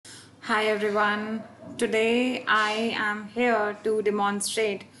Hi everyone. Today I am here to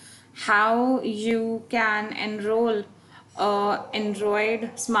demonstrate how you can enroll a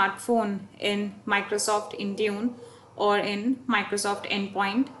Android smartphone in Microsoft Intune or in Microsoft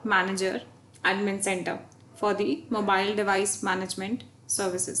Endpoint Manager Admin Center for the mobile device management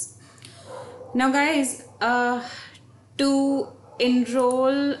services. Now guys, to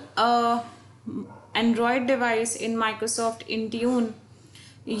enroll a Android device in Microsoft Intune,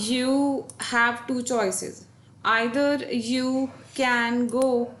 you have two choices. Either you can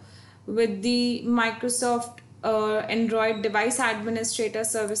go with the Microsoft Android device administrator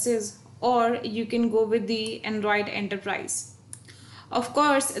services, or you can go with the Android enterprise. Of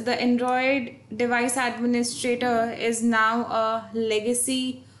course, the Android device administrator is now a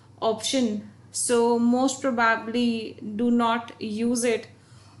legacy option, so most probably do not use it,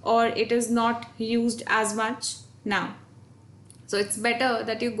 or it is not used as much now. So it's better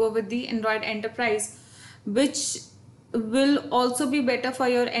that you go with the Android enterprise, which will also be better for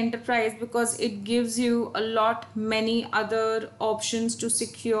your enterprise because it gives you a lot many other options to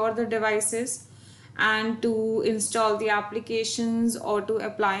secure the devices and to install the applications or to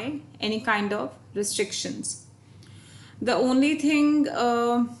apply any kind of restrictions. The only thing,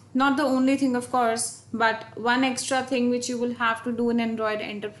 not the only thing of course, but one extra thing which you will have to do in Android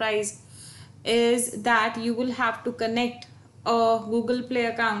enterprise is that you will have to connect a Google Play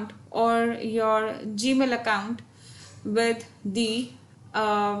account or your Gmail account with the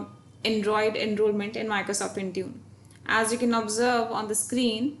Android enrollment in Microsoft Intune. As you can observe on the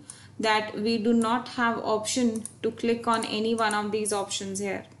screen that we do not have option to click on any one of these options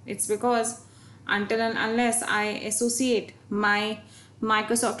here. It's because until and unless I associate my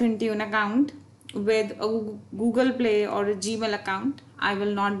Microsoft Intune account with a Google Play or a Gmail account, I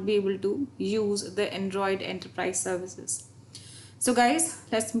will not be able to use the Android enterprise services. So guys,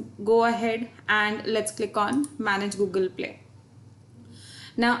 let's go ahead and let's click on Manage Google Play.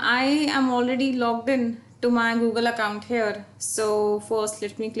 Now I am already logged in to my Google account here. So first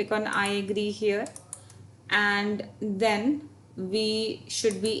let me click on I agree here, and then we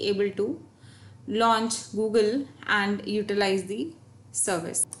should be able to launch Google and utilize the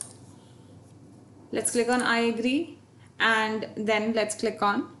service. Let's click on I agree, and then let's click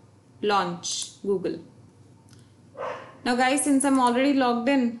on launch Google. Now guys, since I'm already logged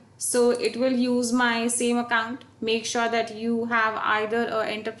in, so it will use my same account. Make sure that you have either an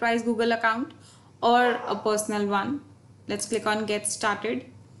enterprise Google account or a personal one. Let's click on get started,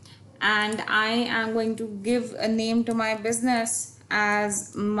 and I am going to give a name to my business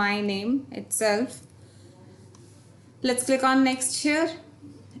as my name itself. Let's click on next here,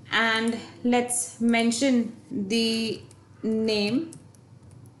 and let's mention the name.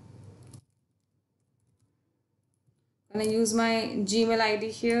 I'm going to use my Gmail ID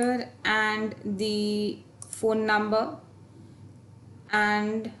here and the phone number,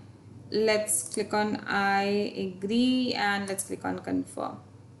 and let's click on I agree and let's click on confirm.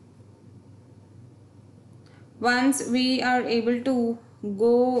 Once we are able to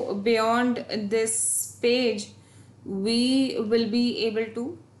go beyond this page, we will be able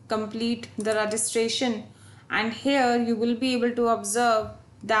to complete the registration, and here you will be able to observe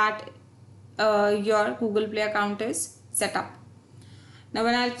that your Google Play account is set up. Now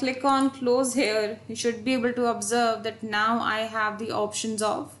when I click on close here, you should be able to observe that now I have the options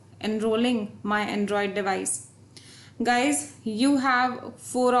of enrolling my Android device. Guys, you have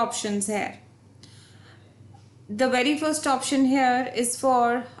 4 options here. The very first option here is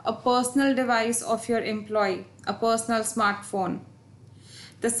for a personal device of your employee, a personal smartphone.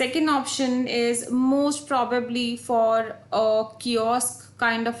 The second option is most probably for a kiosk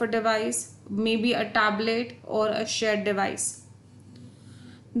kind of a device, maybe a tablet or a shared device.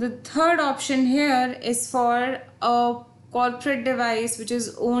 The third option here is for a corporate device which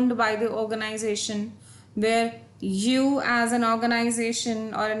is owned by the organization, where you as an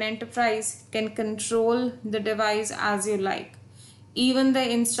organization or an enterprise can control the device as you like, even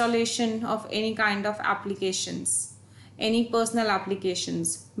the installation of any kind of applications, any personal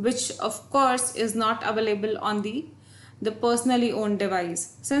applications, which of course is not available on the personally owned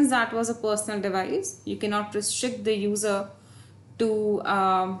device. Since that was a personal device, you cannot restrict the user to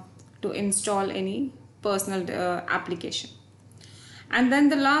install any personal application. And then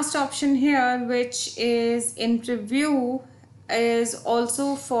the last option here, which is in preview, is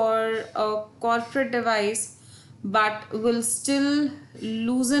also for a corporate device but will still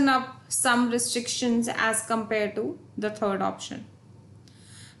loosen up some restrictions as compared to the third option.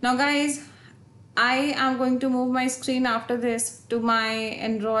 Now guys, I am going to move my screen after this to my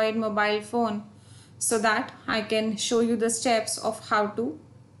Android mobile phone so that I can show you the steps of how to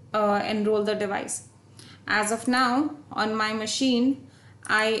enroll the device. As of now, on my machine,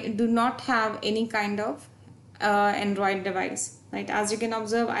 I do not have any kind of Android device, right? As you can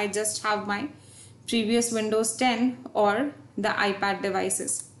observe, I just have my previous Windows 10 or the iPad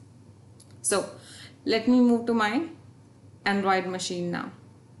devices. So let me move to my Android machine now.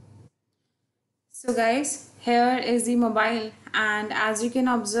 So guys, here is the mobile, and as you can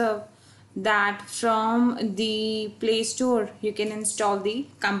observe that from the Play Store you can install the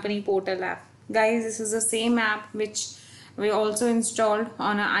company portal app. Guys, this is the same app which we also installed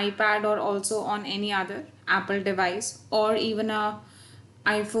on an iPad or also on any other Apple device or even a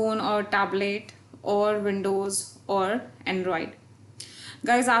iPhone or tablet or Windows or Android.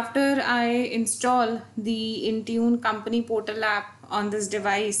 Guys, after I install the Intune company portal app on this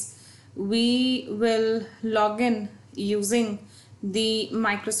device, we will log in using the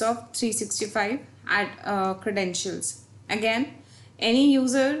Microsoft 365 credentials. Again, any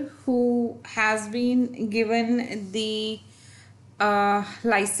user who has been given the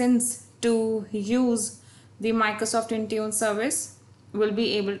license to use the Microsoft Intune service will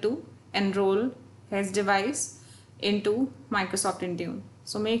be able to enroll his device into Microsoft Intune.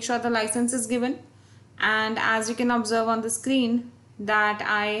 So make sure the license is given, and as you can observe on the screen that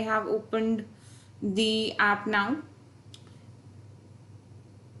I have opened the app now,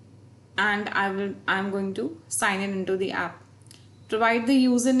 and I'm going to sign in into the app. Provide the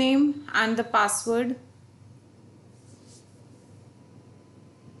username and the password.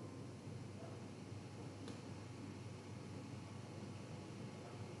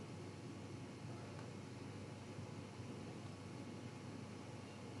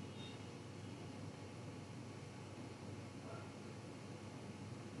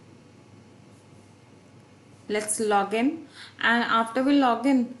 Let's log in, and after we log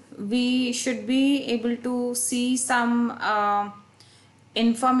in we should be able to see some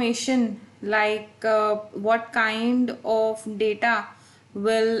information like what kind of data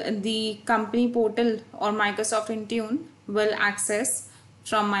will the company portal or Microsoft Intune will access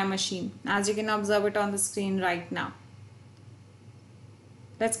from my machine, as you can observe it on the screen right now.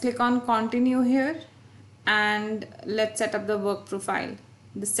 Let's click on continue here, and let's set up the work profile.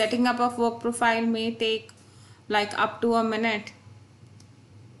 The setting up of work profile may take like up to a minute.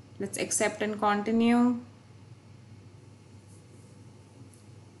 Let's accept and continue.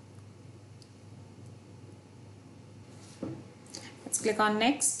 Let's click on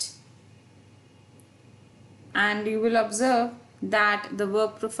next, and you will observe that the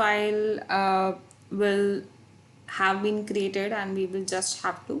work profile will have been created, and we will just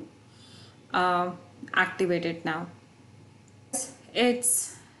have to activate it now.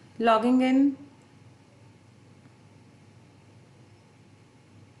 It's logging in.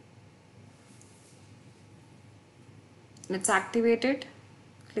 Let's activate it.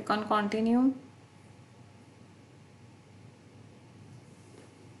 Click on continue,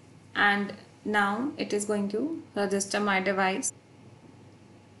 and now it is going to register my device.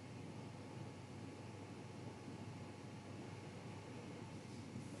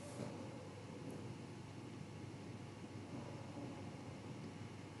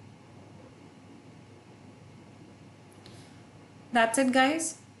 That's it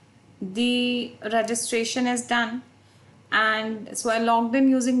guys, the registration is done. And so I logged in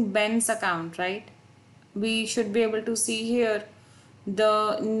using Ben's account, right? We should be able to see here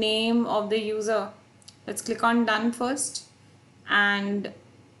the name of the user. Let's click on done first, and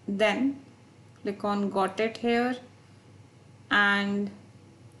then click on got it here, and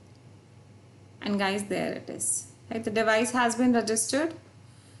guys, there it is, right? The device has been registered.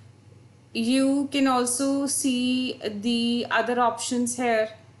 You can also see the other options here,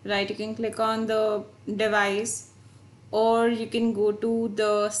 right? You can click on the device, or you can go to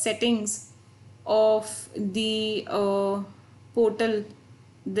the settings of the portal,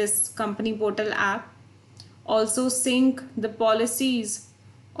 this company portal app. Also sync the policies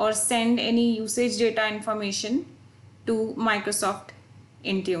or send any usage data information to Microsoft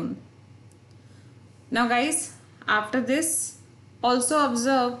Intune. Now guys, after this, also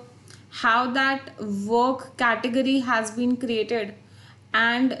observe how that work category has been created,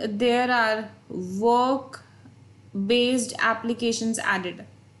 and there are work based applications added.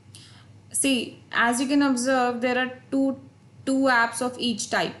 See, as you can observe, there are two apps of each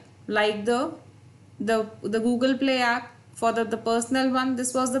type, like the Google Play app for the personal one.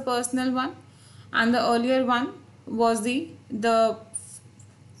 This was the personal one, and the earlier one was the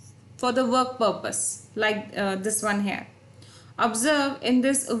for the work purpose, like this one here. Observe in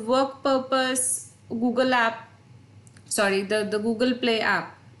this work purpose Google app, sorry, the Google Play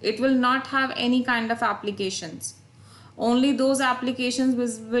app, it will not have any kind of applications. Only those applications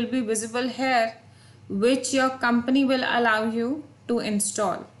will be visible here which your company will allow you to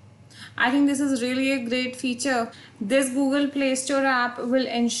install. I think this is really a great feature. This Google Play Store app will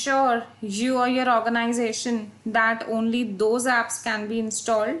ensure you or your organization that only those apps can be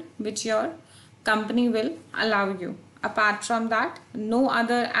installed which your company will allow you. Apart from that, no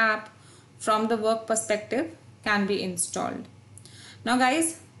other app from the work perspective can be installed. Now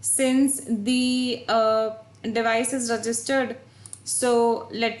guys, since the device is registered, so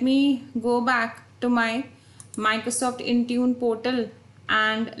let me go back to my Microsoft Intune portal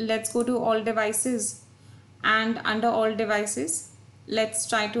and let's go to all devices, and under all devices let's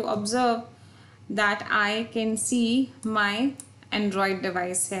try to observe that I can see my Android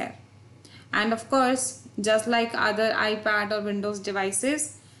device here. And of course, just like other iPad or Windows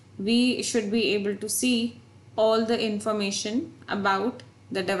devices, we should be able to see all the information about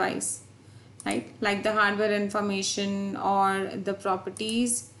the device, right? Like the hardware information or the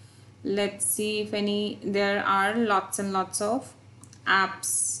properties. Let's see if any, there are lots and lots of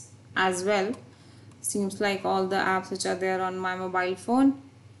apps as well. Seems like all the apps which are there on my mobile phone.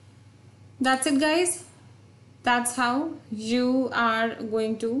 That's it guys. That's how you are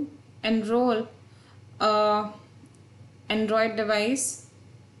going to enroll a Android device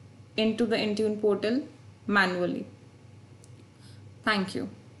into the Intune portal manually. Thank you.